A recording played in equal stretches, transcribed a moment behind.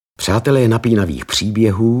Přátelé napínavých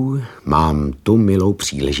příběhů, mám tu milou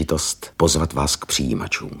příležitost pozvat vás k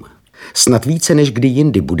přijímačům. Snad více než kdy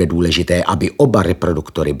jindy bude důležité, aby oba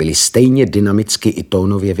reproduktory byly stejně dynamicky i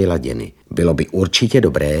tónově vyladěny. Bylo by určitě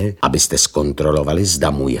dobré, abyste zkontrolovali,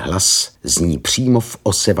 zda můj hlas zní přímo v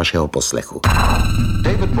ose vašeho poslechu.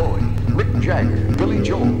 David Bowie, Mick Jagger, Billy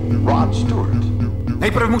Joel, Rod Stewart.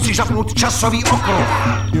 Nejprve musíš zapnout časový okruh.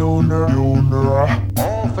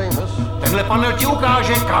 All famous. Tenhle panel ti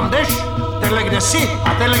ukáže, kam jdeš, tenhle kde jsi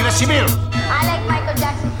a tenhle kde jsi byl. I like Michael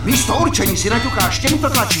Jackson. Místo určení si naťukáš těmito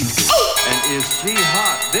tlačítky. And is she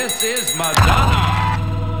hot? This is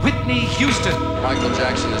Madonna. Whitney Houston. Michael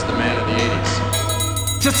Jackson is the man of the 80s.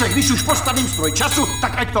 Přece když už postavím stroj času,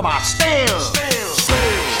 tak ať to má styl.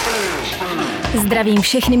 Zdravím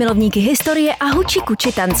všechny milovníky historie a huči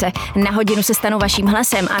kuči tance. Na hodinu se stanu vaším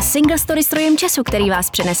hlasem a single story strojem času, který vás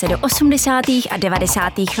přenese do 80. a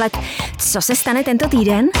 90. let. Co se stane tento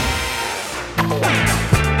týden?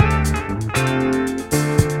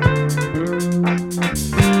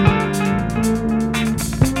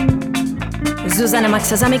 Zuzana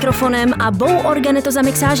Maxa za mikrofonem a Bou Organeto za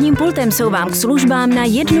mixážním pultem jsou vám k službám na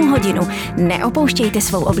 1 hodinu. Neopouštějte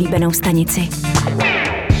svou oblíbenou stanici.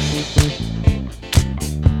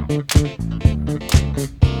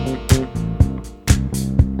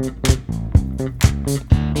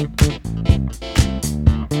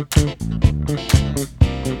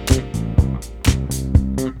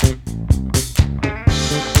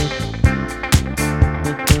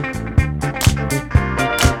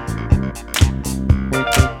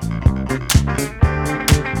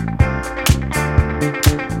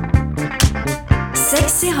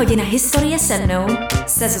 Hodina historie se mnou,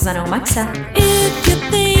 se Zuzanou Maxa. If you're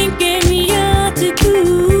thinking you're too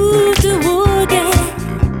cool to work at,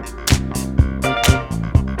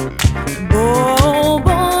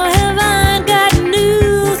 boy, have I got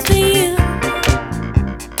news for you.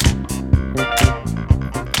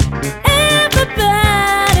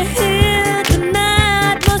 Everybody here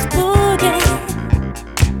tonight must forget.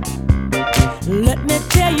 Let me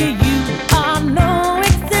tell you, you are no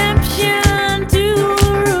exception to.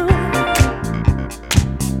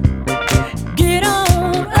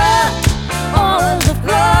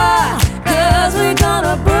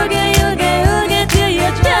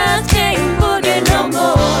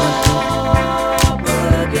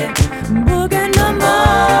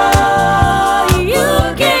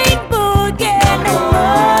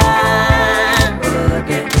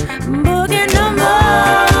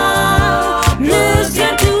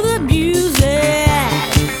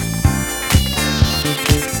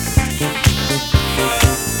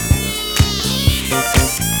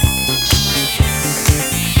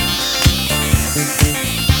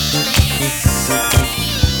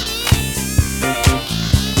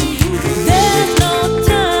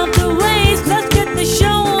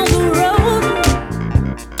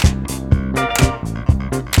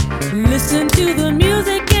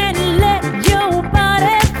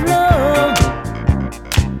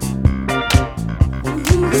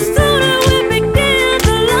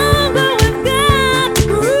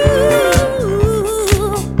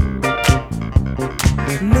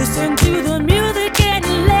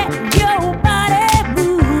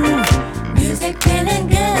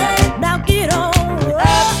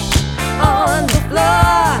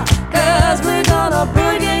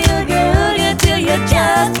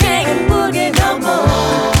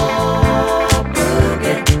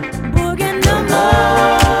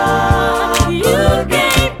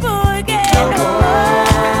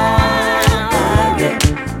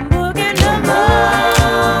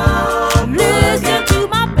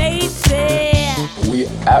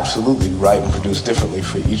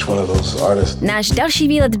 Náš další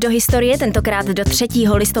výlet do historie, tentokrát do 3.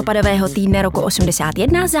 listopadového týdne roku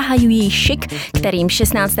 81, zahajují Chic, kterým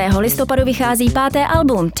 16. listopadu vychází 5.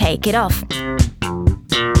 album Take It Off.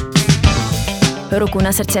 Ruku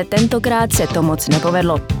na srdce, tentokrát se to moc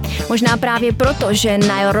nepovedlo. Možná právě proto, že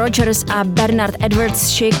Nile Rodgers a Bernard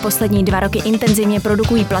Edwards Chic poslední 2 roky intenzivně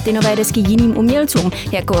produkují platinové desky jiným umělcům,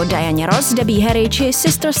 jako Diana Ross, Debbie Harry či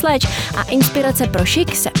Sister Sledge, a inspirace pro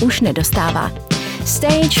Chic se už nedostává.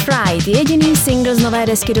 Stage Fright, jediný single z nové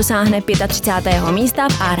desky, dosáhne 35. místa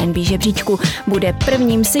v R&B žebříčku. Bude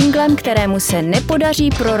prvním singlem, kterému se nepodaří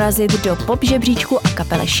prorazit do pop žebříčku a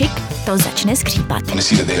kapele Chic to začne skřípat.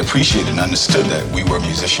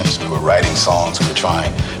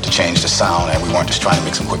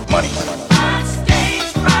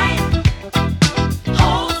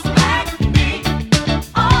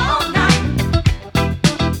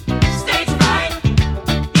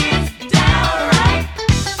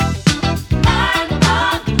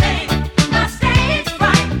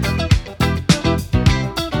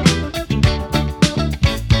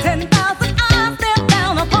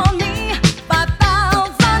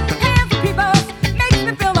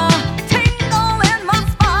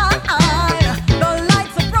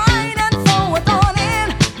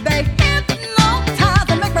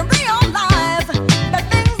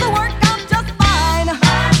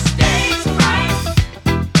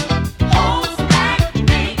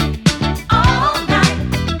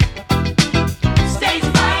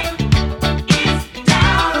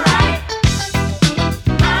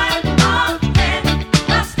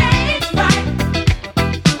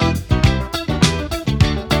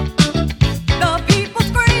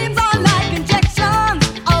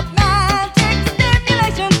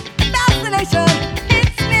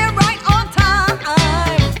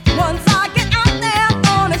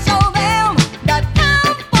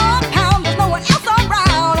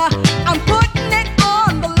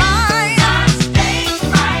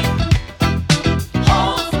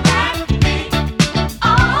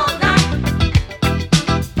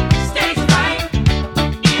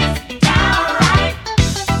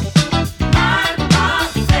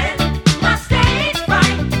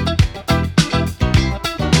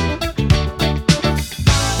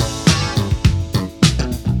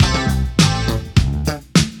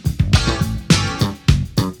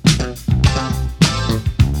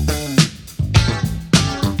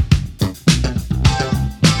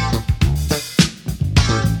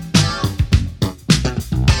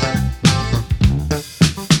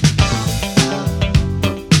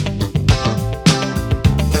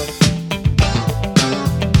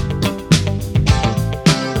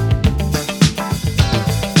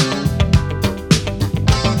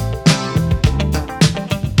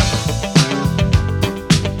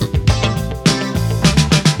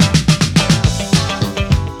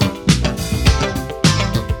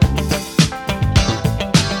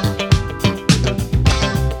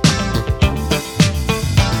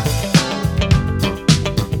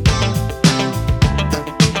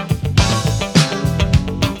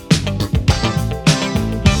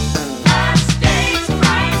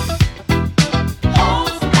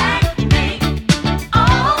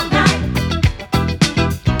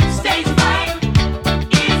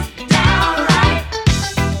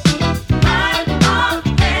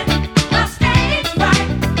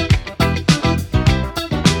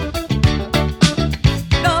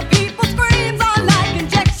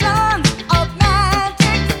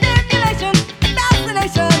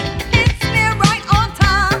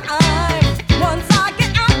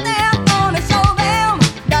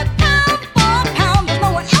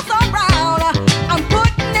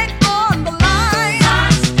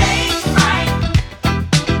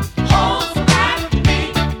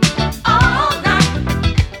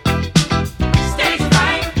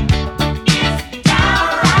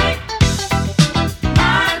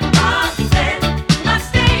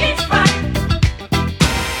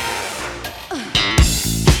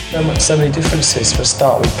 So many differences. For a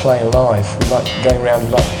start, we play live. We like going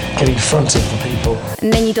around, like getting in front of the people.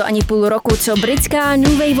 Není to ani půl roku, co britská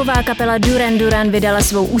new waveová kapela Duran Duran vydala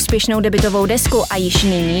svou úspěšnou debutovou desku a již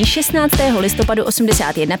nyní 16. listopadu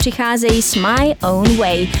 81 přicházejí s My Own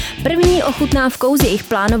Way, první ochutnávkou z jejich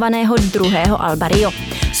plánovaného druhého alba Rio.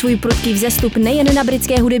 Svůj prudký vzestup nejen na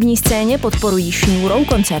britské hudební scéně podporují šňůrou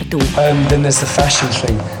koncertů. Then there's the fashion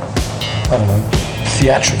thing. I don't know,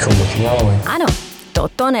 theatrical looking, aren't we? Ano,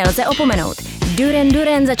 toto nelze opomenout. Duran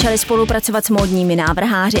Duran začali spolupracovat s módními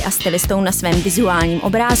návrháři a stylistou na svém vizuálním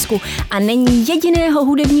obrázku a není jediného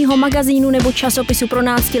hudebního magazínu nebo časopisu pro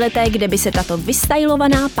náctileté, kde by se tato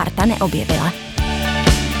vystylovaná parta neobjevila.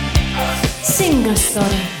 Single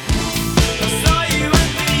story.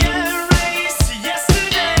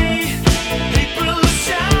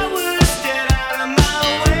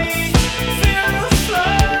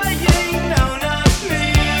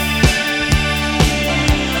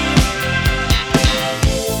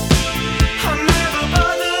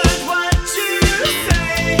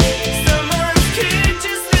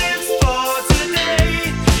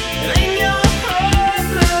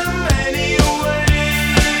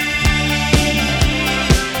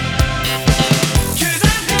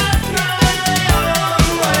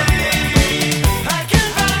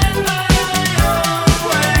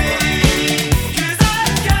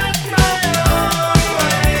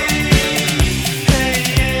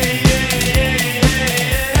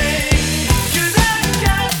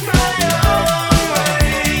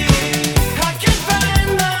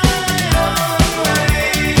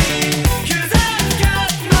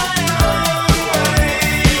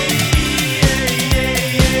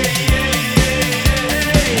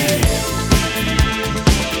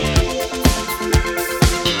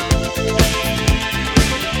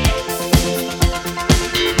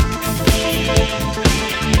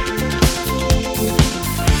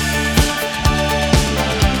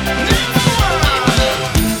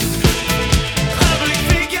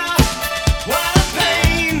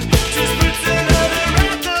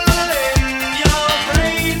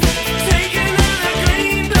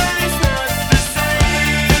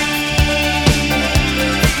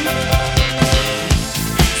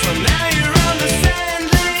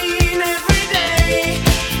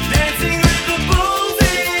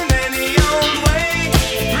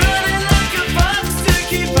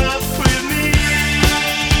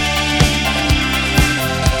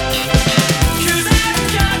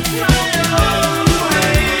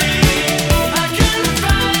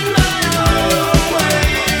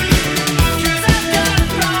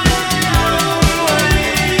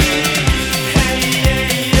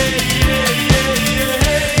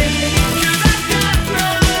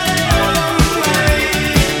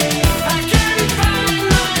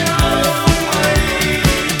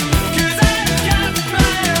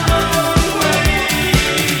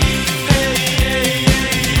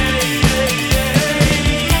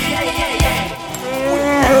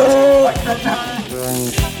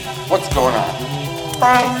 What's going on?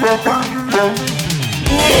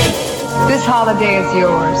 This holiday is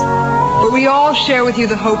yours, but we all share with you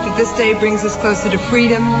the hope that this day brings us closer to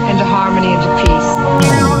freedom and to harmony and to peace.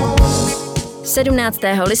 17.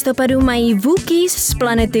 listopadu mají Wookiees z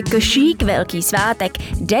planety Kashyyyk velký svátek,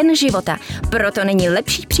 Den života. Proto není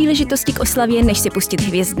lepší příležitosti k oslavě, než si pustit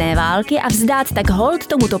Hvězdné války a vzdát tak hold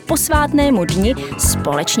tomuto posvátnému dni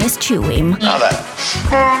společně s Chewiem.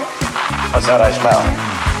 What's that I smell?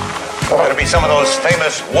 Going to be some of those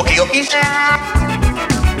famous Wookie-ookies?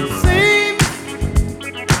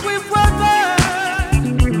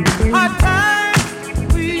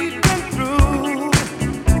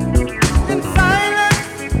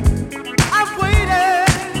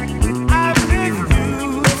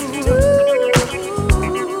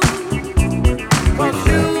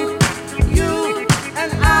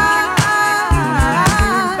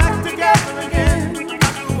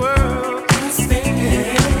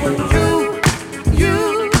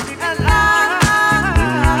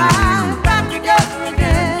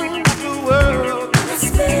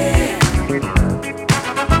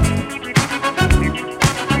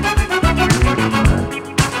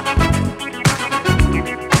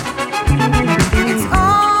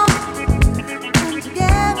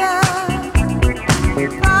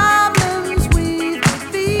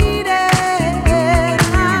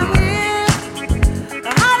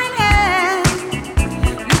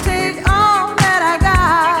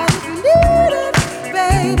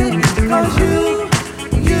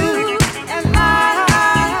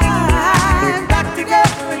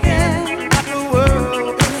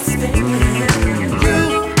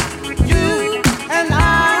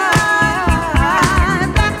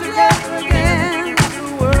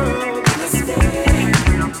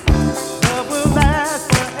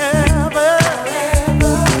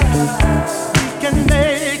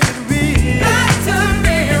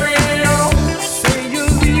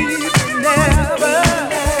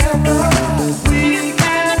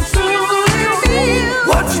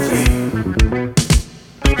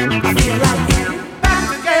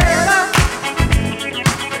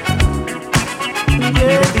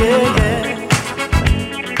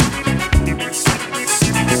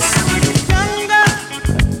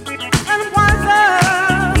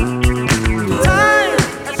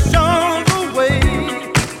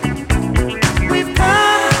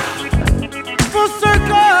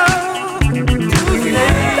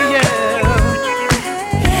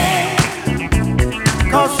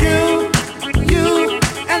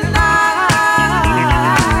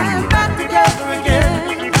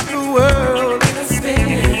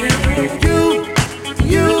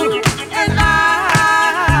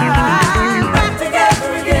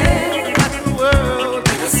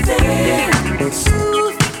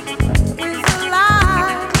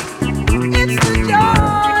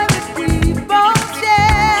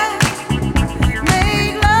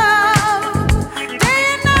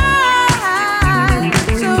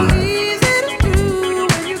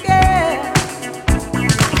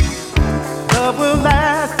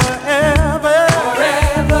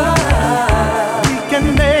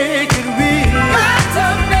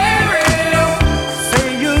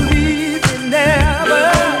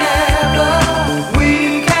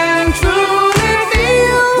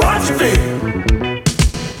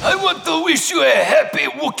 wish you a happy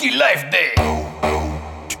Wookiee Life Day.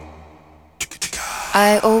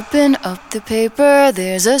 I open up the paper,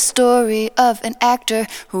 there's a story of an actor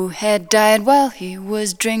who had died while he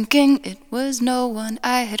was drinking. It was no one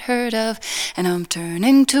I had heard of, and I'm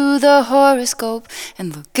turning to the horoscope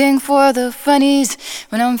and looking for the funnies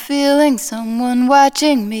when I'm feeling someone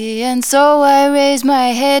watching me, and so I raise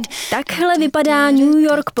my head. Takhle vypadá New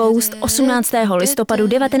York Post 18. listopadu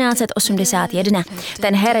 1981.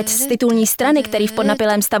 Ten herec z titulní strany, který v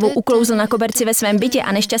podnapilém stavu uklouzl na koberci ve svém bytě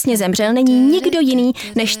a nešťastně zemřel, není nikdo jiný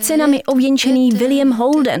než cenami ověnčený William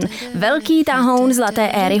Holden, velký tahoun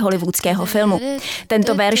zlaté éry hollywoodského filmu.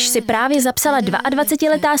 Tento verš si právě zapsala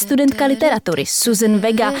 22letá studentka literatury Susan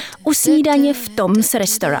Vega u snídaně v Tom's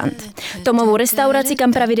Restaurant. Tomovu restauraci,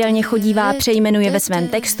 kam pravidelně chodívá, přejmenuje ve svém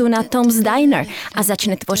textu na Tom's Diner a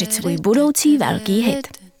začne tvořit svůj budoucí velký hit.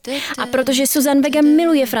 A protože Susan Vega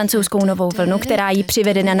miluje francouzskou novou vlnu, která ji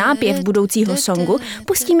přivede na nápěv budoucího songu,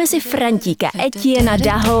 pustíme si Frantíka Etienne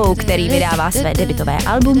Daho, který vydává své debutové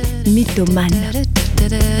album Mythoman.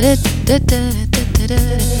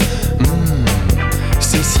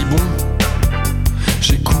 C'est si bon,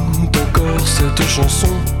 j'écoute encore cette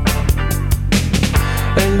chanson.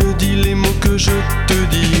 Elle me dit les mots que je te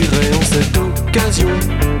dirai en cette occasion.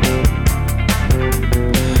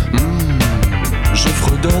 Je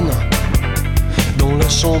fredonne, dans la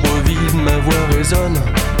chambre vide ma voix résonne.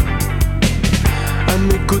 À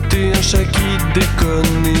mes côtés un chat qui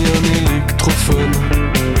déconne et un électrophone.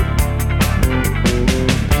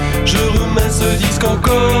 Je remets ce disque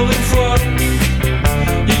encore une fois.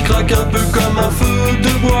 Il craque un peu comme un feu de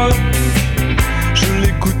bois. Je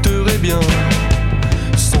l'écouterai bien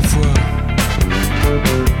 100 fois.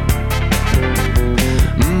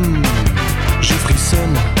 Je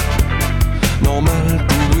frissonne, normal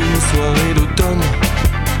pour une soirée d'automne.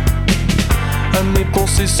 À mes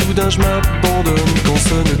pensées soudain je m'abandonne quand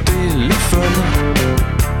sonne le téléphone.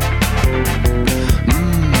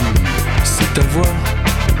 C'est ta voix,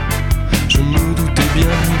 je me doutais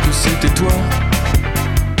bien que c'était toi.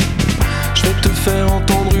 Je vais te faire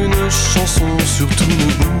entendre une chanson, surtout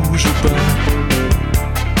ne bouge pas.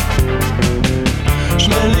 Je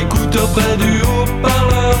mets l'écouteur près du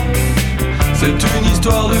haut-parleur. C'est une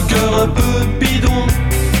histoire de cœur un peu bidon.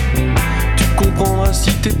 Tu comprendras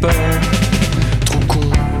si t'es pas trop con.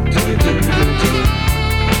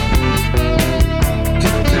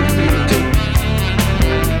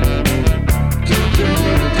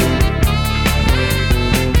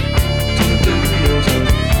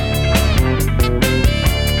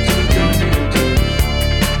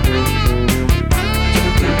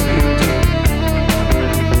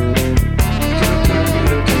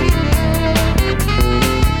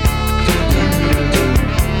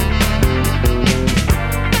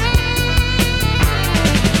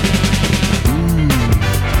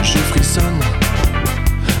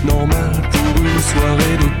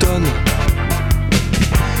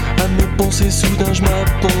 Soudain je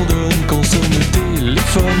m'abandonne quand sonne le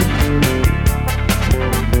téléphone.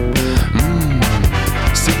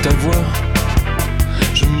 C'est ta voix,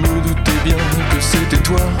 je me doutais bien que c'était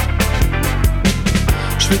toi.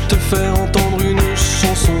 Je vais te faire entendre une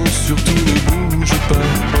chanson, surtout ne bouge pas.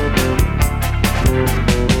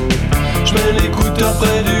 Je mets l'écouteur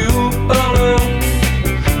près du haut-parleur.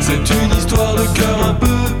 C'est une histoire de cœur un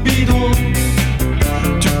peu bidon.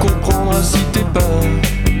 Tu comprendras si t'es pas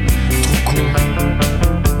trop con.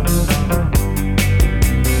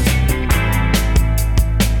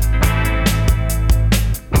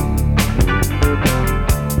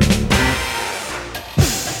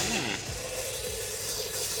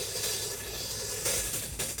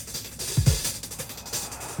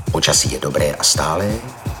 Počasí je dobré a stálé,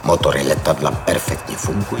 motory letadla perfektně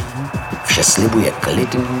fungují, vše slibuje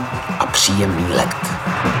klidný a příjemný let.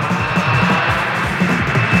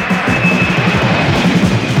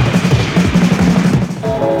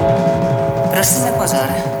 Prosíme pozor,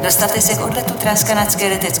 dostavte se k odletu transkanadské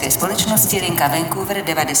letecké společnosti Linka Vancouver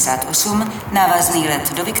 98, návazný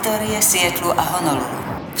let do Viktorie, Seattlu a Honolulu.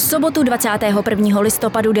 V sobotu 21.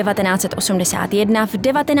 listopadu 1981 v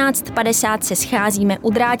 19:50 se scházíme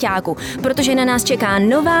u Dráťáku, protože na nás čeká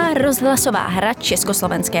nová rozhlasová hra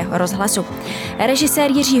Československého rozhlasu.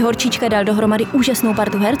 Režisér Jiří Horčíčka dal dohromady úžasnou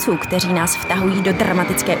partu herců, kteří nás vtahují do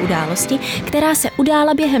dramatické události, která se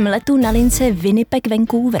udála během letu na lince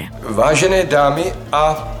Winnipeg-Vancouver. Vážené dámy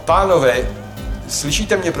a pánové,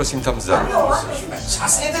 slyšíte mě prosím tam vzadu? Ano,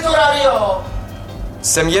 zhasněte to rádio!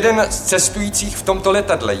 Jsem jeden z cestujících v tomto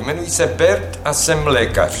letadle. Jmenuji se Bert a jsem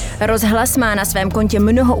lékař. Rozhlas má na svém kontě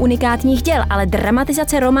mnoho unikátních děl, ale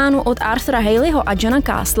dramatizace románu od Arthura Haleyho a Johna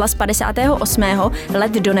Castle z 58.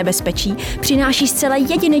 Let do nebezpečí přináší zcela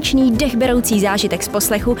jedinečný dechberoucí zážitek z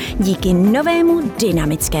poslechu díky novému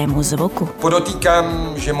dynamickému zvuku.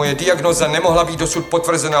 Podotýkám, že moje diagnóza nemohla být dosud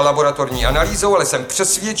potvrzena laboratorní analýzou, ale jsem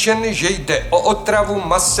přesvědčen, že jde o otravu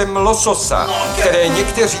masem lososa, které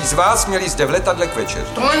někteří z vás měli zde v letadle k večeři.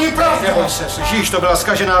 To není pravda. Neboj se, slyšíš, to byla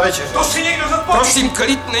zkažená večeře. To si někdo zodpoví. Prosím,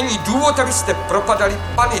 klid, není důvod, abyste propadali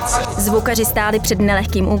panice. Zvukaři stáli před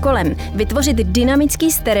nelehkým úkolem vytvořit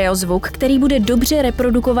dynamický stereozvuk, který bude dobře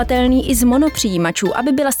reprodukovatelný i z monopřijímačů,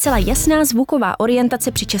 aby byla zcela jasná zvuková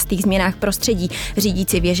orientace při častých změnách prostředí,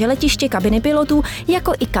 řídící věže letiště, kabiny pilotů,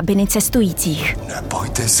 jako i kabiny cestujících.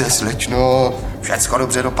 Nebojte se, slečno, všecko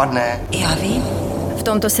dobře dopadne. Já vím. V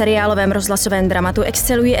tomto seriálovém rozhlasovém dramatu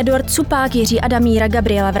excelují Eduard Supák, Jiří Adamíra,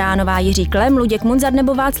 Gabriela Vránová, Jiří Klem, Luděk Munzar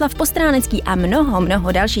nebo Václav Postránecký a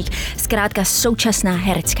mnoho dalších. Zkrátka současná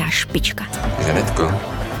herecká špička. Žanetko,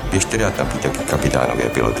 běžte dát tam taky kapitánově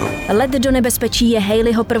pilotu. Let do nebezpečí je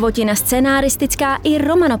Haleyho prvotina scénaristická i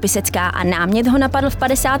romanopisecká a námět ho napadl v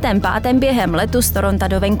 55. během letu z Toronta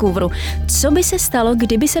do Vancouveru. Co by se stalo,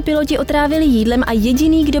 kdyby se piloti otrávili jídlem a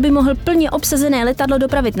jediný, kdo by mohl plně obsazené letadlo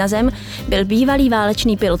dopravit na zem, byl bývalý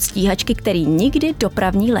válečný pilot stíhačky, který nikdy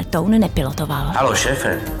dopravní letoun nepilotoval. Haló,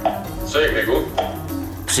 šéfe. Co je, Grigu?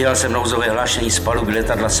 Přijal jsem nouzové hlášení z paluby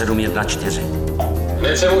letadla 714.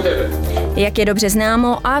 Hned jsem u tebe. Jak je dobře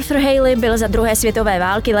známo, Arthur Haley byl za druhé světové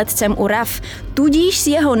války letcem u RAF, tudíž s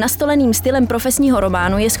jeho nastoleným stylem profesního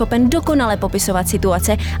románu je schopen dokonale popisovat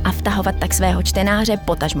situace a vtahovat tak svého čtenáře,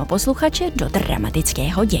 potažmo posluchače, do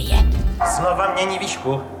dramatického děje. Znova mění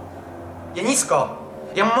výšku. Je nízko.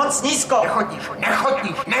 Je moc nízko.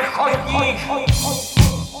 Nechodíš.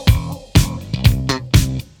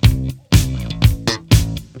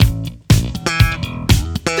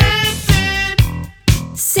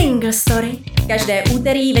 Single Story. Každé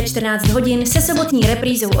úterý ve 14 hodin se sobotní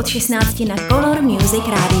reprízou od 16 na Color Music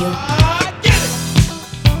Radio.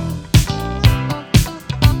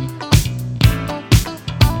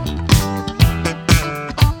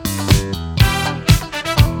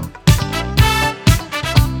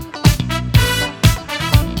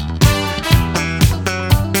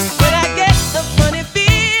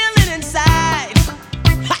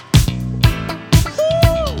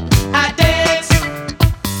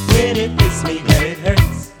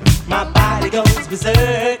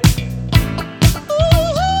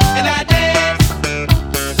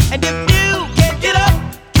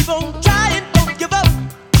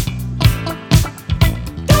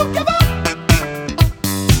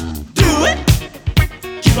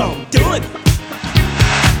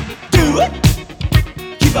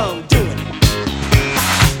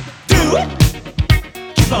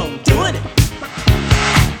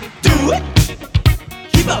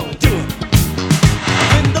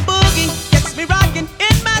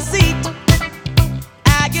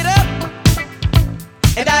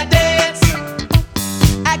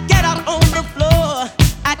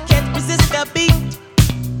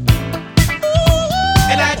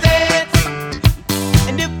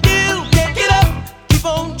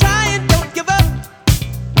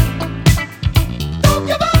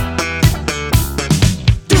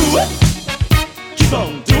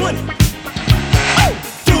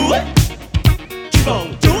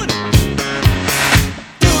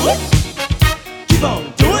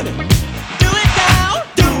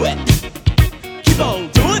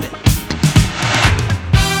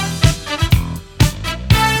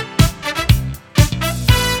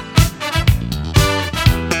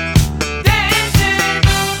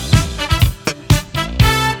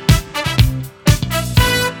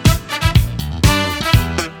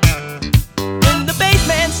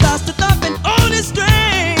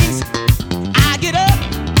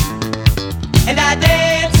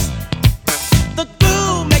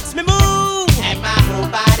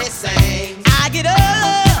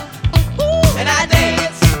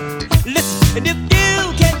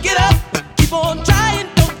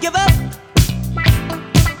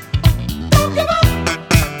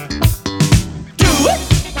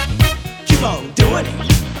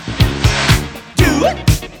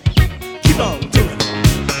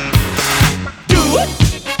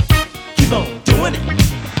 Keep on doing it.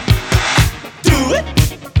 Do it.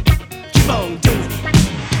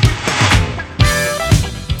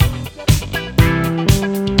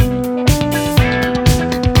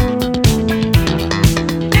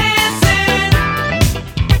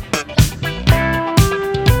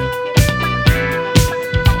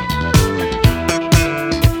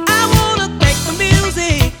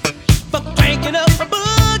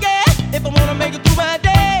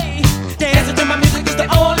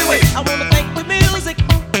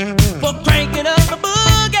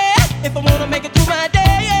 if I wanna make it through my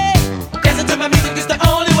day. Dancing to my music is the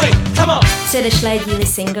only way. Come on. Předešlé díly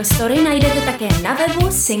Single Story najdete také na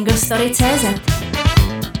webu singlestory.cz.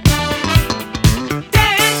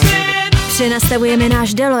 Přenastavujeme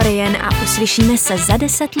náš DeLorean a uslyšíme se za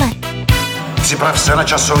 10 let. Připrav se na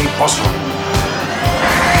časový posun.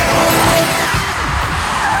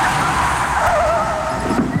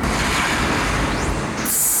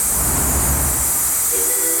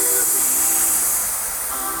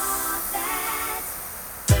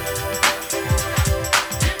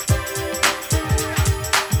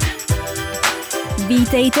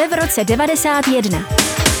 Vítejte v roce 91.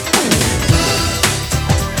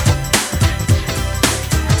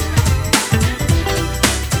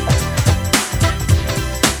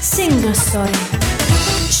 Single Story.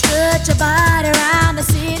 Stretch your body around the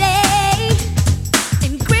city.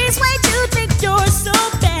 Increase weight, you think you're so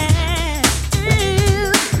bad.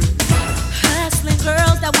 Ooh. Hustling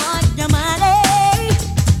girls that want your money.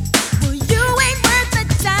 Well, you ain't worth the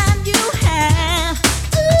time you have.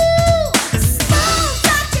 Ooh. Smooth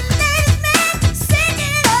talking ladies, man,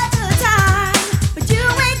 singing all the time. But you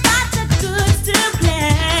ain't got the goods to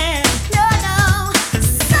play. No, no.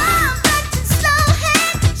 Some touching slow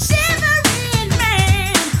hand, shivering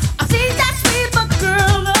man. I think that sweep a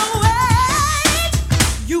girl away.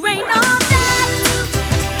 You ain't all that,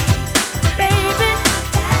 baby.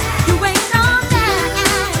 You ain't all that.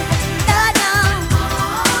 No, no.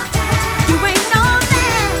 You ain't all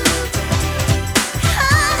that,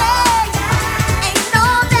 honey. Ain't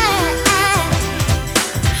all that,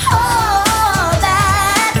 all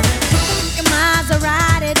that. Your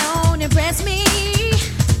Maserati don't impress me.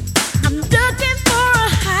 I'm looking for a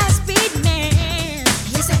high-speed man.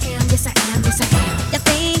 Yes, I am, yes, I am, yes, I am. You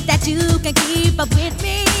think that you can keep up with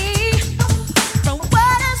me? From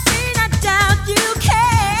what I've seen, I doubt you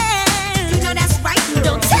can. You know that's right.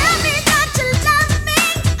 Don't tell me that you love me.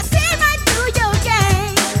 I see right through your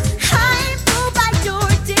game. I ain't fooled by your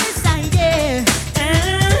desire.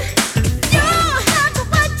 You have to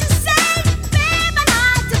what you say, babe, I'm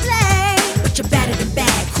not to blame. But you're better than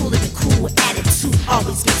bad, cooler than cool. Attitude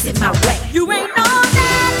always gets in my way. You ain't all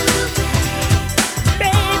that,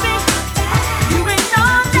 baby. You ain't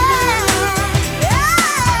all that.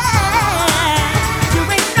 You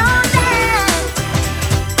ain't all that.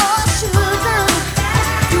 Oh, sugar.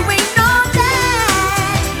 You ain't all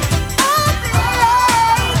that. Oh, babe.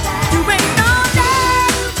 You ain't all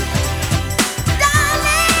that.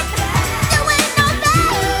 Darling, you ain't all that.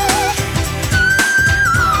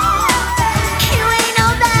 You ain't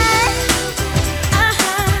all that.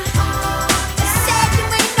 Said you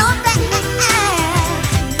ain't all that.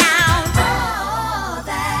 Now, all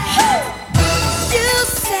that. You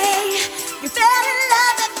say you fell in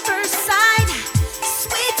love at first sight.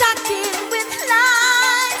 Sweet talking with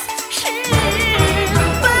lies.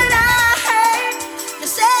 But I heard you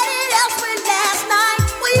said it elsewhere last night.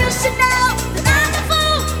 Well, you should know that I'm a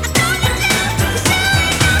fool. I told you to. 'Cause you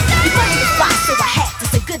ain't all that. You wanted to fly, so I had to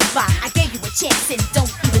say goodbye. I gave you a chance and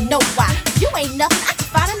don't even know why. You ain't nothing, I can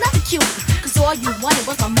find another cutie. 'Cause all you wanted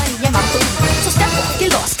was my money and my booty. So step off,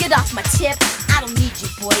 get lost, get off my tip. I don't need you,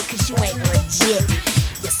 boy, 'cause you ain't legit.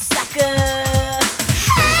 You sucker.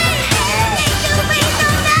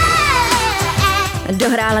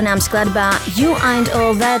 Dohrála nám skladba You Ain't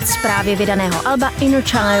All That z právě vydaného alba Inner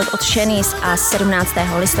Child od Shanice a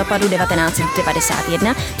 17. listopadu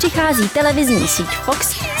 1991 přichází televizní síť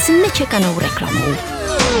Fox s nečekanou reklamou.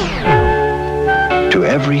 To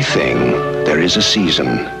everything there is a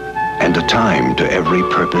season, and a time to every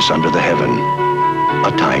purpose under the heaven.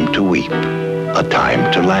 A time to weep, a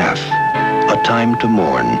time to laugh, a time to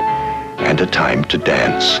mourn, and a time to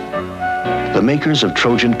dance. The makers of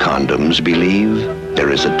Trojan condoms believe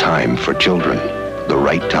there is a time for children, the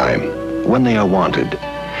right time, when they are wanted.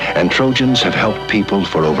 And Trojans have helped people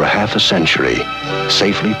for over half a century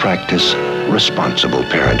safely practice responsible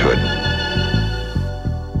parenthood.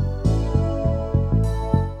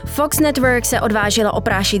 Fox Network se odvážila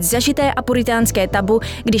oprášit zažité a puritánské tabu,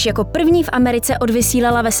 když jako první v Americe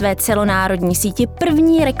odvysílala ve své celonárodní síti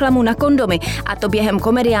první reklamu na kondomy, a to během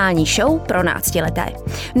komediální show pro náctileté.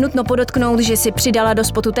 Nutno podotknout, že si přidala do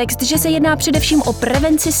spotu text, že se jedná především o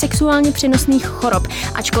prevenci sexuálně přenosných chorob,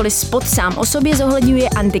 ačkoliv spot sám o sobě zohledňuje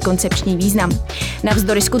antikoncepční význam.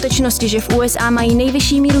 Navzdory skutečnosti, že v USA mají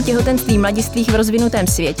nejvyšší míru těhotenství mladistvých v rozvinutém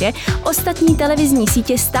světě, ostatní televizní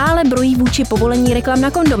sítě stále brojí vůči povolení reklam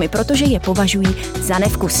na kondomy. kondomy, protože je považují za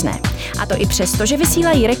nevkusné. A to i přesto, že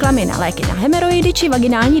vysílají reklamy na léky na hemoroidy či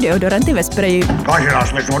vaginální deodoranty ve spreji. Vážená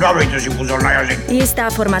slečno, dávejte si pozor na jazyk. Jistá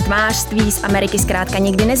forma tvářství z Ameriky zkrátka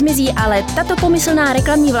nikdy nezmizí, ale tato pomyslná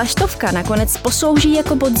reklamní vlaštovka nakonec poslouží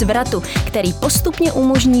jako bod zvratu, který postupně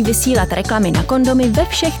umožní vysílat reklamy na kondomy ve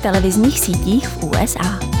všech televizních sítích v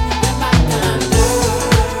USA.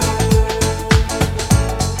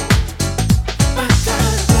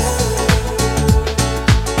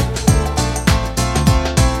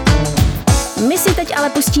 My si teď ale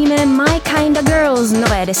pustíme My Kinda Girl z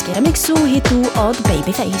nové desky remixů hitů od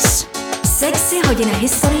Babyface. Sexy hodina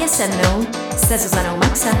historie se mnou, se Zuzanou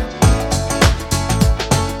Maxa.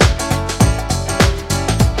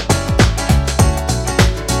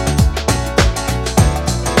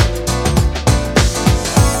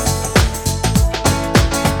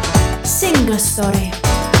 Single story.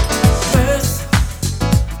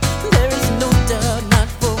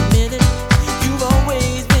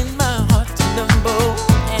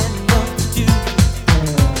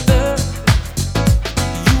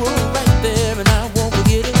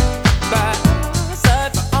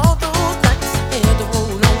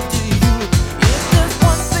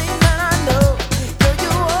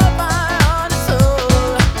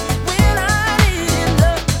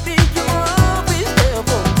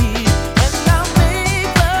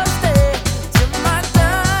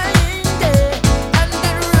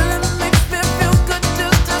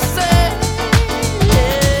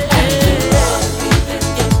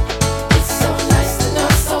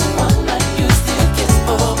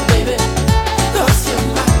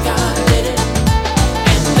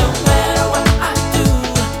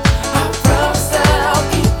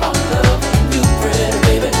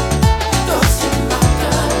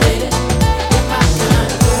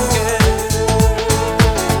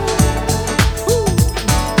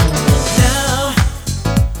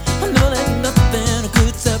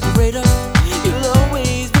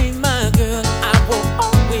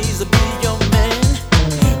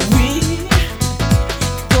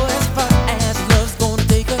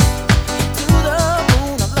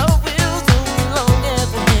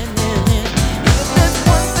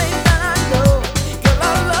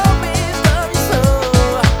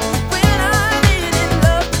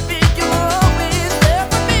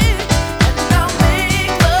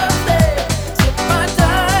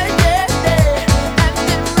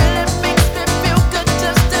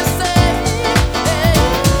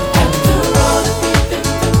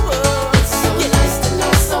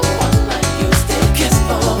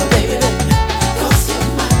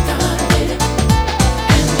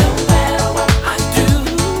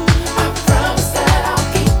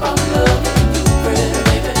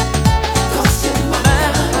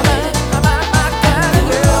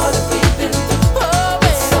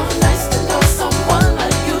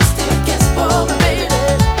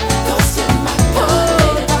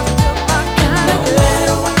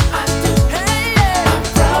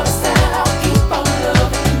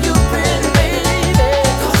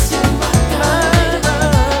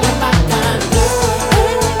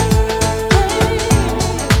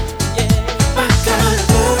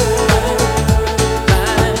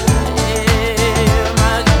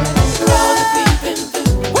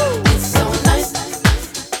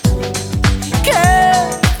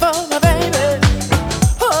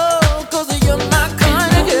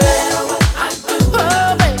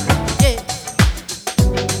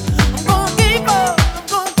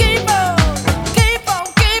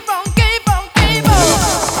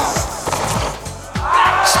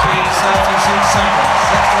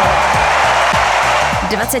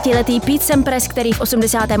 Letý Pete Sampras, který v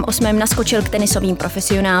 88. naskočil k tenisovým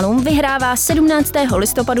profesionálům, vyhrává 17.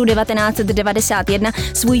 listopadu 1991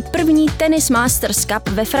 svůj první Tennis Masters Cup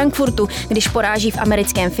ve Frankfurtu, když poráží v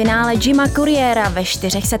americkém finále Jima Couriera ve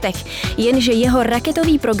 4 setech. Jenže jeho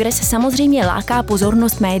raketový progres samozřejmě láká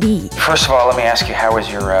pozornost médií. First of all, let me ask you, how's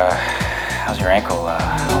your ankle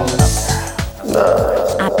holding up there?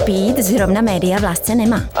 A Pete zrovna média v lásce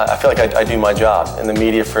nemá. I feel like I do my job, and the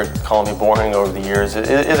media for calling me boring over the years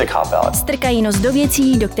is a cop-out. Strkají nos do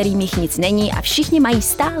věcí, do kterých jich nic není a všichni mají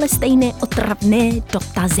stále stejné otravné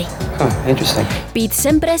dotazy. Interesting. Pete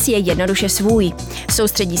Sampras je jednoduše svůj.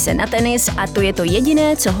 Soustředí se na tenis a to je to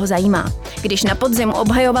jediné, co ho zajímá. Když na podzim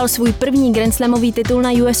obhajoval svůj první Grand Slamový titul na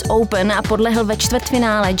US Open a podlehl ve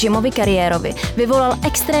čtvrtfinále Jimovi Courierovi, vyvolal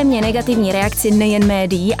extrémně negativní reakci nejen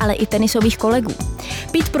médií, ale i tenisových kolegů.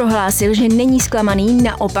 Pete prohlásil, že není zklamaný,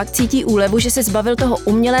 naopak cítí úlevu, že se zbavil toho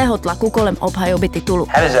umělého tlaku kolem obhajoby titulu.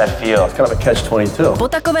 Po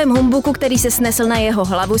takovém humbuku, který se snesl na jeho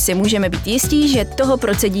hlavu, si můžeme být jistí, že toho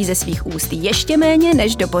procedí ze svých úst ještě méně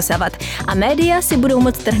než doposavat. A média si budou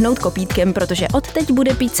moct trhnout kopítkem, protože odteď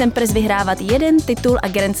bude Pete Sampras vyhrávat jeden titul a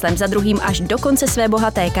Grand Slam za druhým až do konce své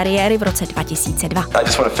bohaté kariéry v roce 2002.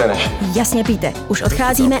 Jasně, Pete, už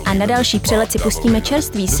odcházíme a na další přelet si pustíme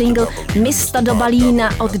čerstvý single Mr. Dobalina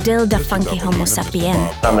od Dilda Funky Homo Sapien.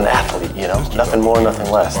 I'm an athlete, you know, nothing more,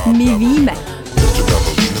 nothing less. My víme.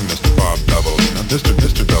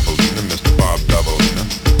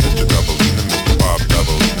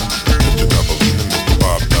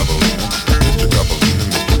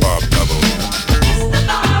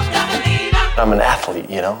 I'm an athlete,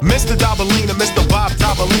 you know. Mr. Dabalina, Mr. Bob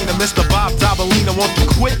Dabalina, Mr. Bob Dabalina, won't you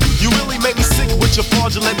quit? You really make me sick with your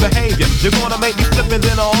fraudulent behavior. You're gonna make me flip and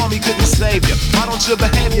then the army couldn't save you. Why don't you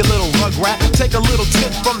behave, you little rugrat? Take a little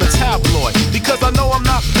tip from the tabloid, because I know I'm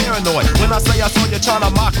not paranoid. When I say I saw you trying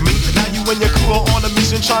to mock me, now you and your crew are on a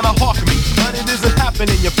mission trying to hawk me. But it isn't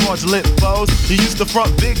happening, you fraudulent foes. You used to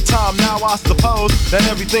front big time, now I suppose that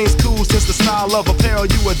everything's cool since the style of apparel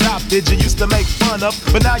you adopted. You used to make fun of,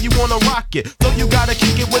 but now you wanna rock it. So you gotta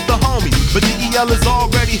kick it with the homies. But DEL is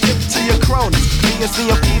already hip to your cronies. Me and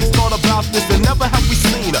CMP has thought about this and never have we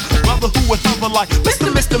seen a brother who would hover like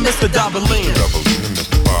Mr. Dabalina.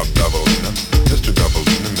 Mr. Bob Dabalina, Mr.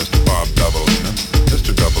 Dabalina, Mr. Bob Dabalina,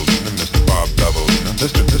 Mr. Dabalina, Mr. Bob Dabalina,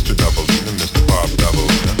 Mr. Dabalina, Mr. Bob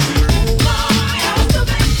Dabalina.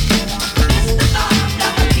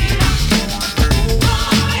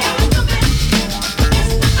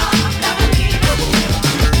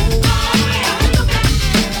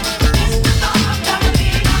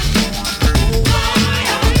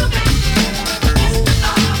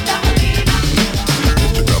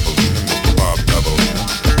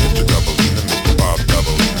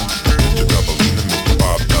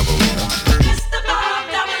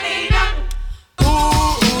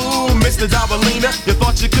 You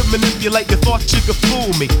thought you could manipulate, you thought you could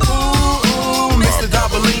fool me. Ooh, Mr.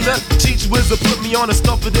 Dabalina. Teach Wizard put me on a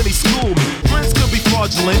stuff and then he schooled me. Friends could be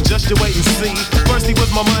fraudulent, just you wait and see. First he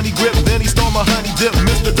was my money grip, then he stole my honey dip.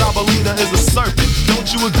 Mr. Dabalina is a serpent,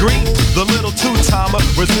 don't you agree? The little two-timer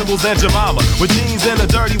resembles Aunt Jemima with jeans and a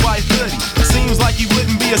dirty white hoodie. Seems like he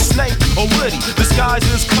wouldn't be a snake, or would he?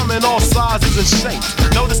 Disguises come in all sizes and shapes.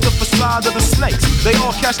 Notice the facade of the snakes. They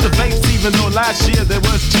all catch the vapes, even though last year there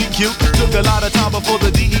was GQ. Took a lot of time before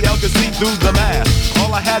the DEL could see through the mask.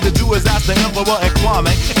 All I had to do was ask the Emperor and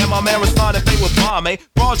Kwame, and my man responded they were bombe.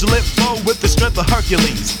 Fraudulent foe with the strength of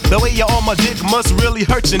Hercules. The way you're on my dick must really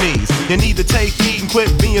hurt your knees. You need to take heed and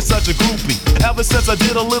quit being such a groupie. Ever since I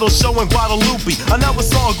did a little show in Guadalupe, I never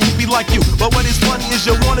saw a groupie like you. But what is funny is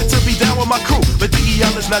you wanted to be down with my crew, but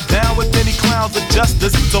DEL is not down with any clowns of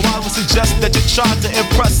justice. So I would suggest that you try to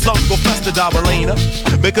impress Uncle Fester Dabalina,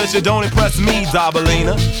 because you don't impress me,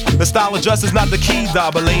 Dabalina. The style of dress is not the key,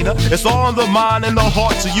 Dabalina. It's all in the mind and the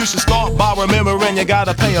heart, so you should start by remembering you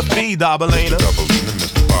gotta pay a fee, Dabalina. Mr. Dabalina,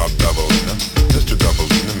 Mr. Bob Dabalina, Mr.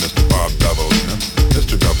 Dabalina, Mr. Bob Dabalina,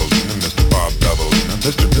 Mr. Dabalina, Mr. Bob Dabalina,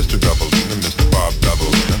 Mr. Dabalina, Mr. Bob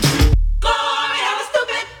Dabalina. Glory, hella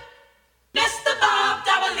stupid, Mr. Bob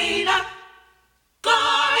Dabalina.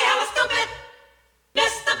 Glory, hella stupid,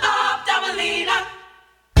 Mr. Bob Dabalina.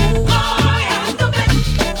 Glory, hella stupid,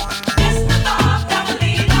 Mr. Bob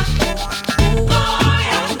Dabalina. Glory,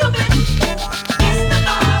 hella stupid, Mr.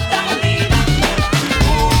 Bob Dabalina.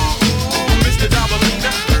 Ooh, Mr.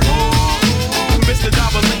 Dabalina. Ooh, Mr. Dabalina. Ooh, Mr.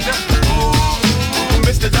 Dabalina. Ooh,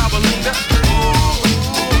 Mr. Dabalina. Ooh,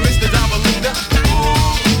 Mr. Dabalina.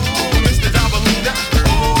 Ooh, Mr. Dabalina.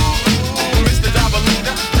 Ooh, Mr. Dabalina. Ooh, Mr.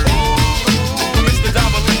 Dabalina.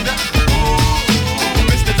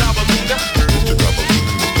 Mr. Dabalina, Mr. Bob Dabalina. Mr. Dabalina, Mr.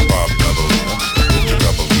 Bob Dabalina. Mr.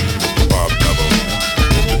 Dabalina, Mr. Bob Dabalina.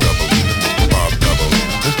 Mr. Dabalina, Mr. Bob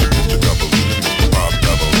Dabalina. Mr.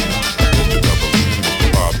 Dabalina, Mr.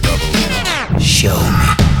 Bob Dabalina. Show me.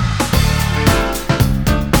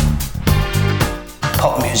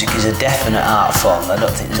 Pop music is a definite art form. I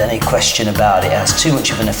don't think there's any question about it. It has too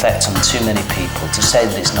much of an effect on too many people. To say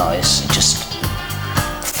that it's not is just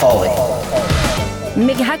folly.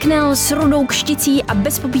 Mick Hucknall s rudou kšticí a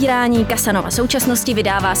bez popírání Casanova současnosti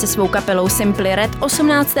vydává se svou kapelou Simply Red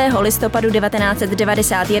 18. listopadu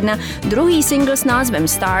 1991 druhý single s názvem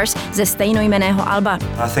Stars ze stejnojmenného alba.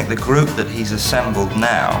 I think the group that he's assembled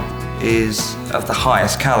now is of the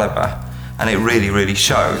highest caliber. And it really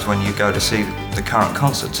shows when you go to see the current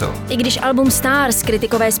concert tour. I když album Stars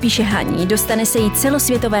kritikové spíše haní, dostane se jí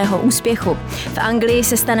celosvětového úspěchu. V Anglii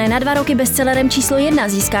se stane na 2 roky bestsellerem číslo 1,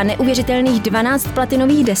 získá neuvěřitelných 12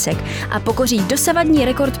 platinových desek a pokoří dosavadní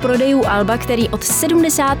rekord prodejů alba, který od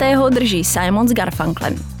 70. drží Simon s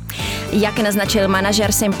Garfunklem. Jak naznačil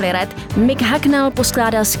manažer Simply Red, Mick Hucknall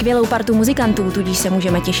poskládal skvělou partu muzikantů, tudíž se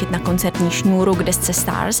můžeme těšit na koncertní šňůru k desce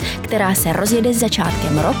Stars, která se rozjede s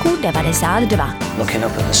začátkem roku 92. Looking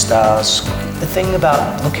up at the stars. The thing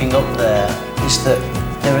about looking up there is that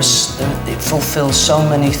it fulfills so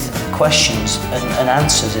many questions and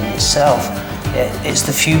answers in itself. It's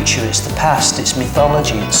the future, it's the past, it's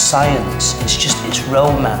mythology, it's science, it's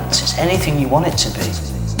romance, it's anything you want it to be.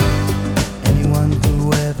 Anyone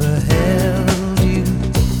who ever held you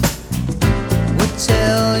would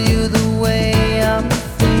tell you the way I'm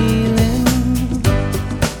feeling.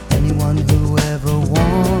 Anyone who ever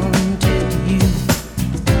wanted you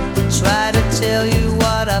try to tell you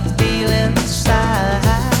what I feel inside.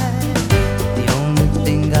 The only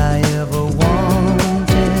thing I ever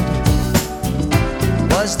wanted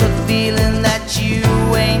was the feeling that you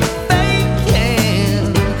ain't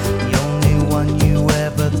faking. The only one you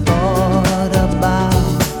ever thought about.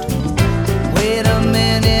 Wait a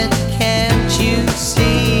minute, can't you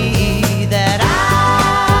see that I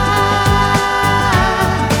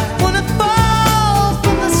wanna fall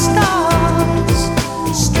from the stars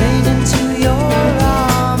straight into your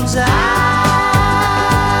arms? I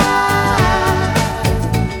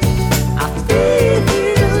feel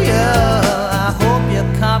you, I hope you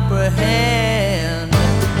comprehend.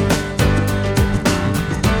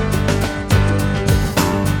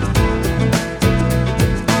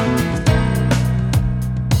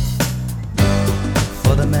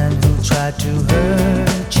 For the man who tried to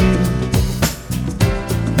hurt you,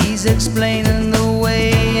 he's explaining the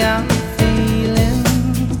way I'm feeling.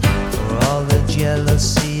 For all the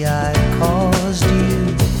jealousy I caused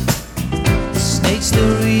you, states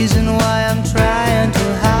the reason why I'm trying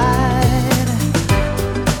to hide.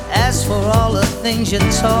 As for all the things you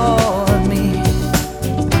taught me,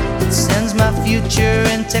 it sends my future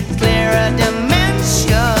into clearer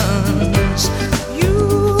dimensions.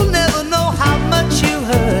 You'll never know how much you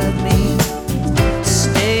hurt me.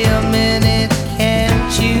 Stay a minute,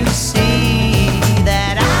 can't you see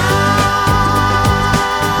that I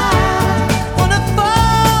wanna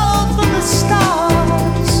fall from the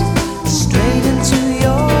stars straight into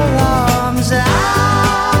your arms? I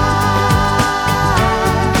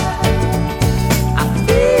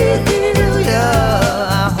feel you,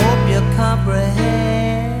 I hope you comprehend.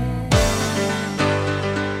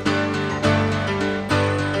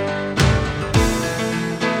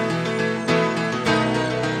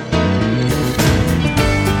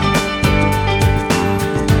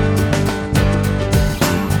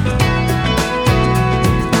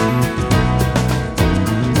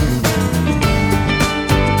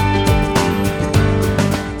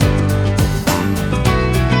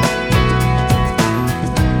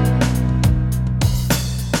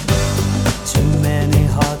 Too many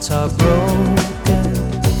hearts are broken.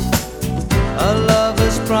 A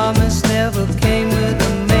lover's promise never came with a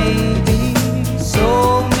maybe.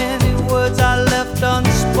 So many words are left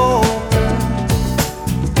unspoken.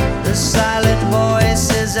 The silent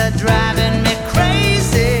voices are driving me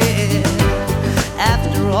crazy.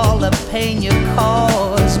 After all the pain you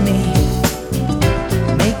caused me,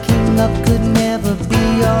 making up could never be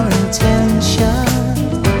your intention.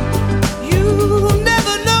 You'll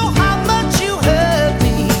never know how much you hurt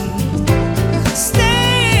me.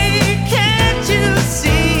 Stay, can't you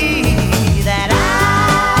see that I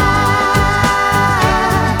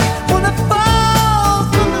wanna fall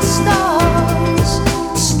from the stars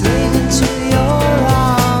straight into your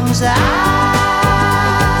arms? I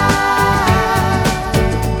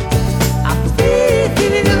feel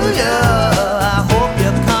you, I hope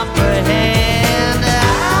you comprehend. I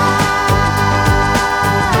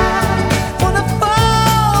wanna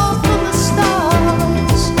fall from the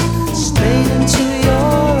stars straight into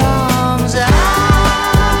your arms. I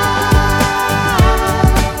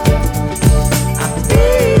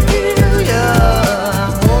feel you, I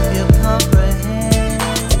hope you comprehend.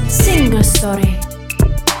 Single Story.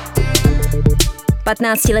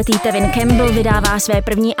 15letý Tevin Campbell vydává své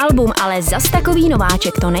první album, ale zas takový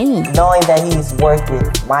nováček to není. Knowing that he's worked with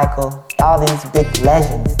Michael, all these big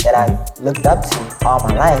legends that I looked up to all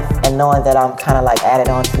my life, and knowing that I'm kind of like added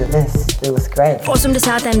onto the list, It was great. V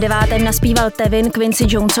 89. naspíval Tevin Quincy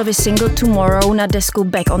Jonesovi single Tomorrow na desku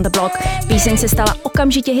Back on the Block. Píseň se stala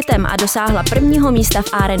okamžitě hitem a dosáhla prvního místa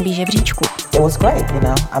v R&B žebříčku. It was great, you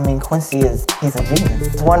know. I mean, Quincy he's a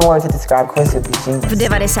genius. One word to describe Quincy would be genius. V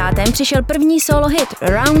 90. přišel první solo hit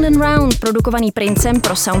Round and Round, produkovaný Princem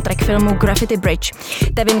pro soundtrack filmu Graffiti Bridge.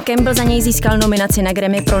 Tevin Campbell za něj získal nominaci na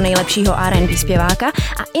Grammy pro nejlepšího R&B zpěváka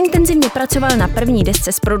a intenzivně pracoval na první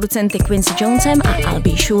desce s producenty Quincy Jonesem a I'll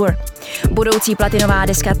Be Sure. Budoucí platinová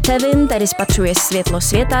deska Tevin tedy spatřuje světlo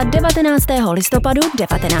světa 19. listopadu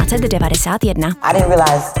 1991. I didn't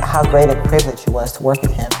realize how great a privilege it was to work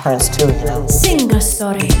with him. Prince too, you know. Single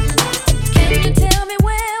Story. Can you tell me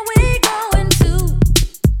where we going to?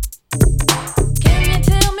 Can you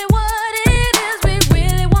tell me what it is we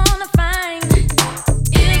really wanna find?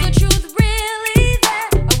 Is the truth really there,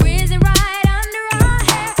 or is it right under our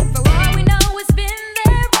hair? For all we know, it's been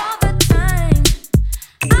there all the time.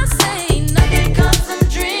 I say nothing comes from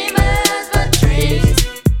dreamers but dreams.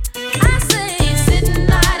 I say sitting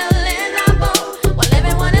idle in our boat while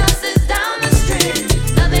everyone else is down the stream.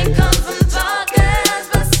 Nothing comes from talkers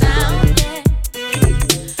but sound.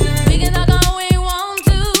 We can talk all we want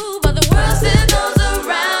to, but the world still goes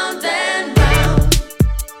around and round.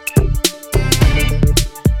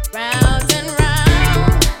 Round and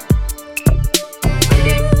round.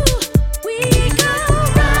 We go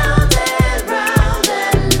round and round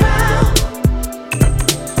and round.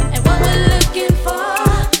 And what we're looking for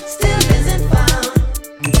still isn't found.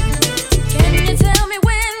 Can you tell me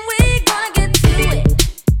when we gonna get to it?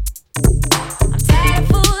 I'm tired of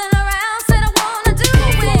fooling around, said I wanna do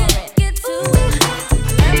it. Get to it.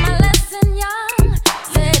 I learned my lesson young.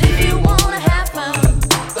 Said if you wanna have fun,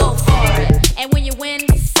 go for it. And when you win,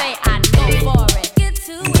 say I'd go for it. Get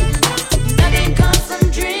to it. Nothing comes from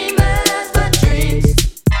dreamers but dreams.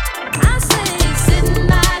 I say sitting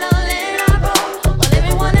idle in our boat while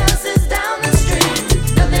everyone else is down the stream.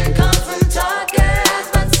 Nothing comes from talkers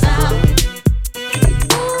but sound.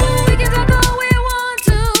 Ooh, we can talk all we want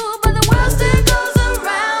to, but the world still goes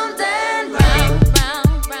around and round,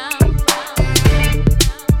 round, round, round,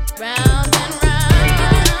 round and round.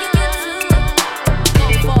 Get to it, go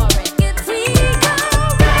for it. We go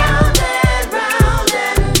round and round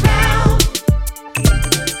and round,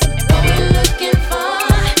 and what we're looking for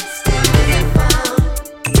still isn't found.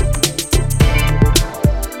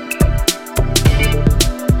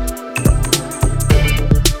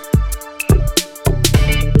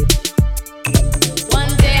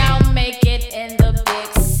 One day I'll make it in the big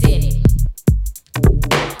city,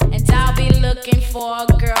 and I'll be looking for a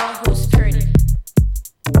girl who's pretty.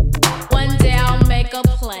 One day I'll make a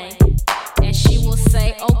play, and she will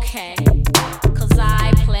say okay, 'cause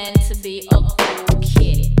I plan to be a cool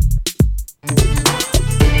kitty.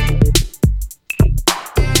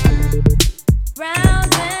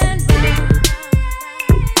 Round and round,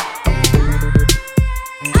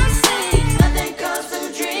 I say nothing comes from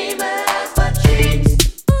dreamers but dreams.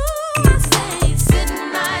 Ooh, I say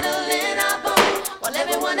sitting idle in our boat while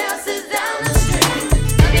everyone else is down the stream.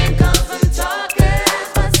 Nothing comes from talkers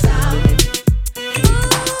but sound. Ooh,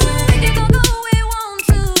 we can talk all we want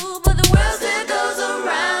to, but the world still goes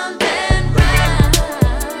around and round.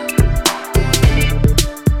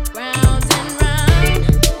 Round and round.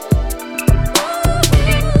 Ooh,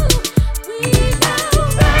 we go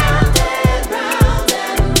round and round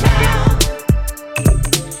and round.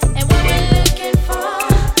 And what we're looking for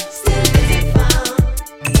still isn't found.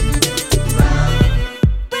 Round,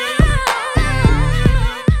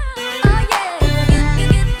 oh yeah,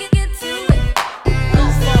 get to it. Go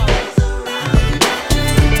for it.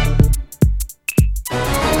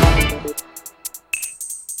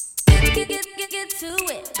 Get to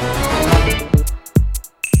it.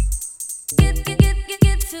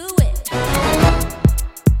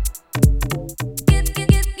 Get to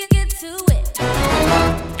it. Get to it.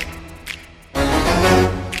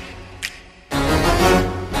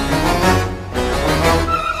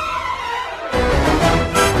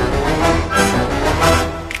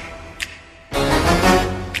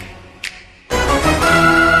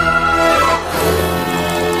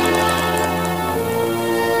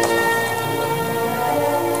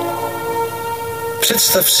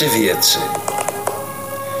 Představ si věci.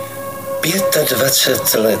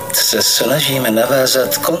 25 let se snažíme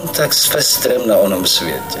navázat kontakt s Festrem na onom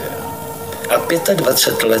světě. A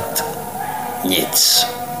 25 let nic.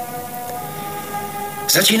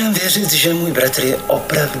 Začínám věřit, že můj bratr je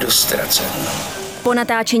opravdu ztracen. Po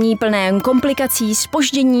natáčení plném komplikací,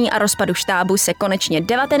 zpoždění a rozpadu štábu se konečně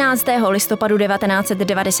 19. listopadu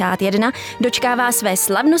 1991 dočkává své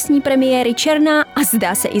slavnostní premiéry černá a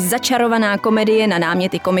zdá se i začarovaná komedie na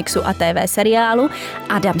náměty komiksu a TV seriálu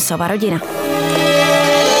Adamsova rodina.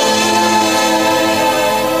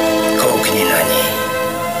 Koukni na ní.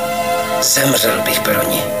 Zemřel bych pro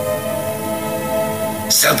ní.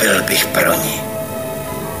 Zabil bych pro ní.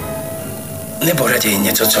 Nebo raději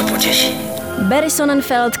něco, co potěší. Barry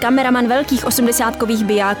Sonnenfeld, kameraman velkých 80kových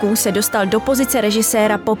bijáků, se dostal do pozice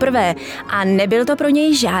režiséra poprvé a nebyl to pro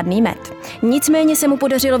něj žádný med. Nicméně se mu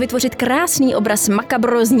podařilo vytvořit krásný obraz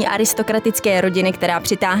makabrozní aristokratické rodiny, která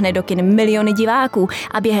přitáhne do kin miliony diváků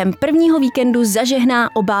a během prvního víkendu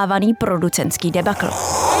zažehná obávaný producentský debakl.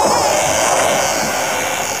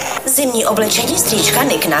 Zimní oblečení strýčka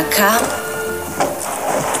Knick-Knacka.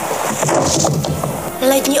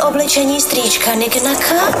 Letní oblečení strýčka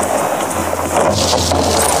Knick-Knacka.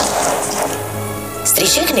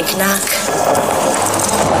 Strýček Knick-Knack.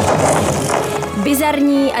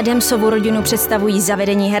 Bizarní Adamsovu rodinu představují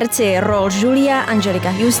zavedení herci Raul Julia, Anjelica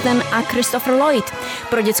Huston a Christopher Lloyd.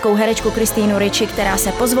 Pro dětskou herečku Christinu Ricci, která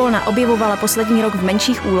se pozvolna objevovala poslední rok v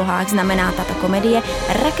menších úlohách, znamená tato komedie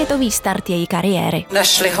raketový start její kariéry.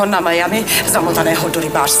 Našli ho na Miami, zamotaného do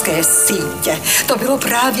rybářské sítě. To bylo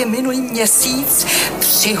právě minulý měsíc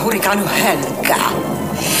při hurikánu Helga.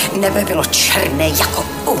 Nebe bylo černé jako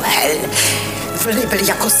uhel. Vly byly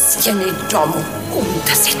jako stěny domu.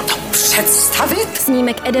 Umíte si to představit?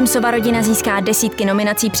 Snímek Adamsova rodina získá desítky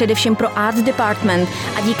nominací především pro Art Department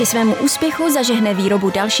a díky svému úspěchu zažehne výrobu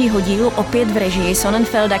dalšího dílu opět v režii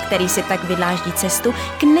Sonnenfelda, který si tak vydláždí cestu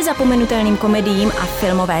k nezapomenutelným komediím a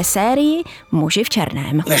filmové sérii Muži v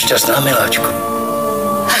černém. Nešťastná miláčku.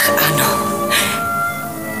 Ach ano.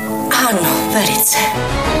 Ano, velice.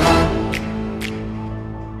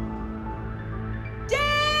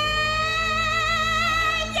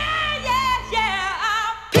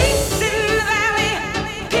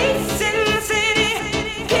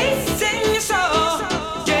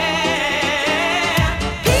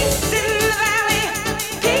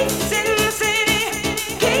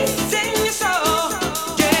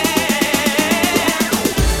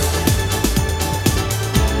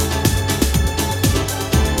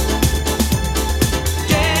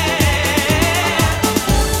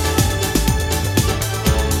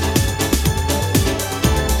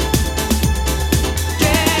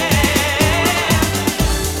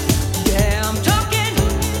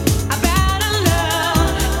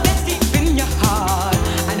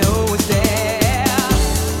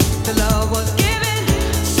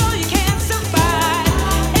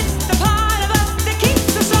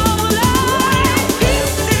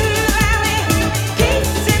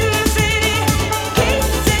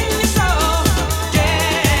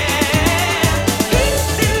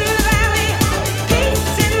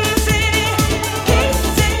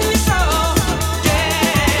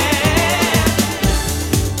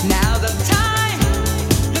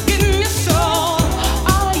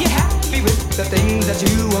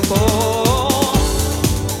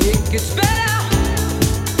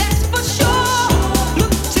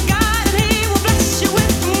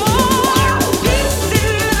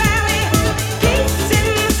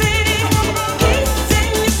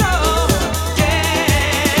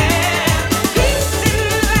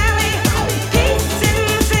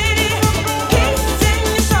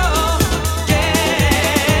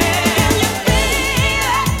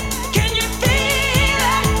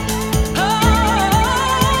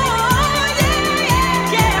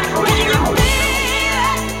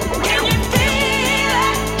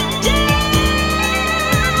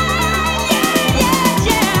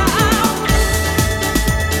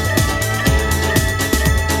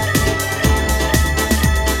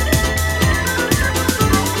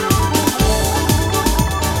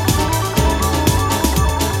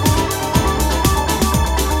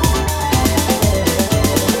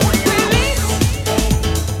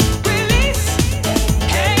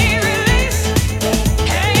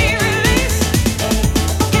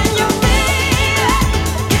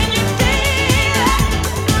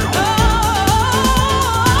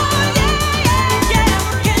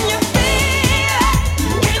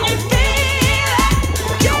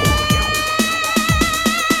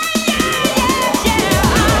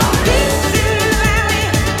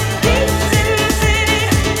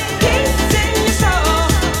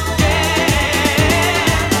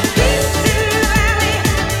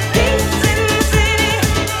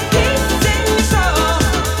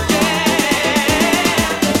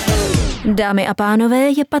 Dámy a pánové,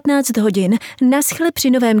 je 15 hodin. Naschle při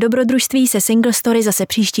novém dobrodružství se Single Story zase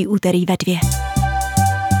příští úterý ve 2.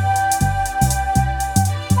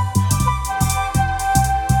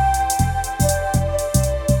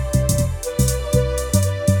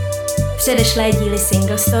 Předešlé díly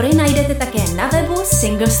Single Story najdete také na webu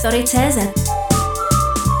singlestory.cz.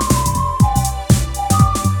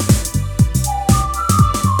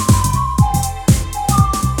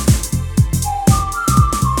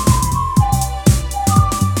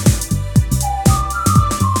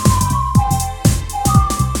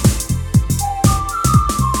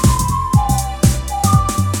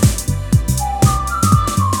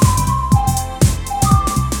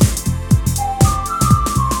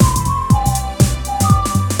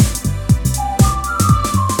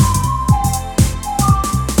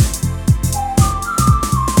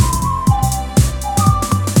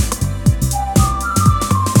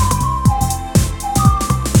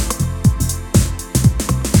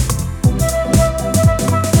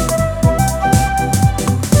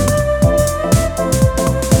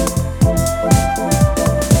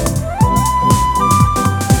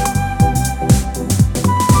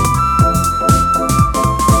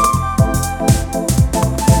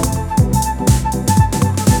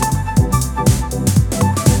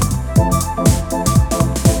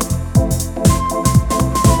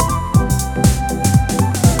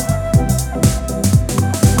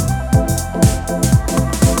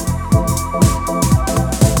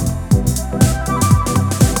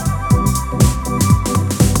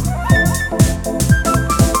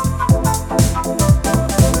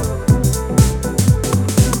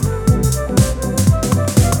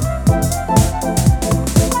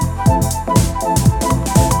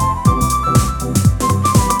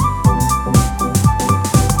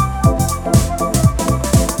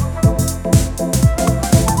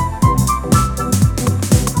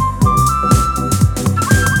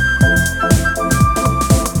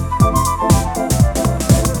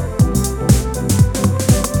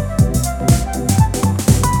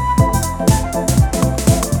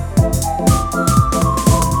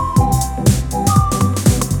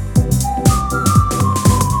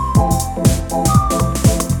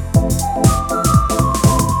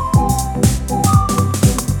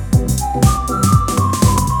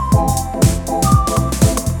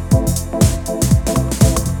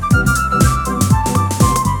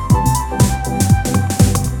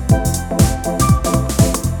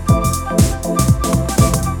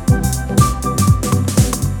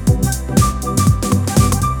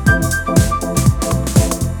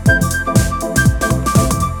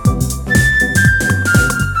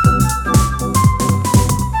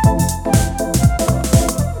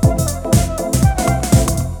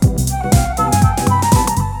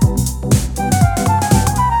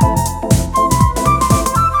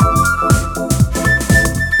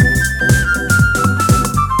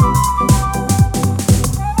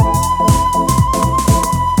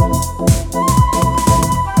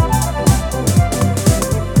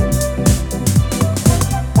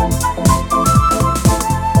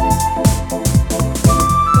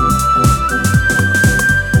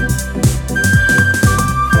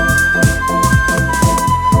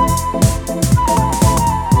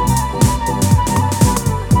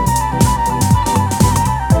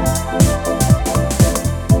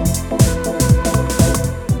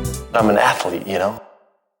 I'm an athlete, you know?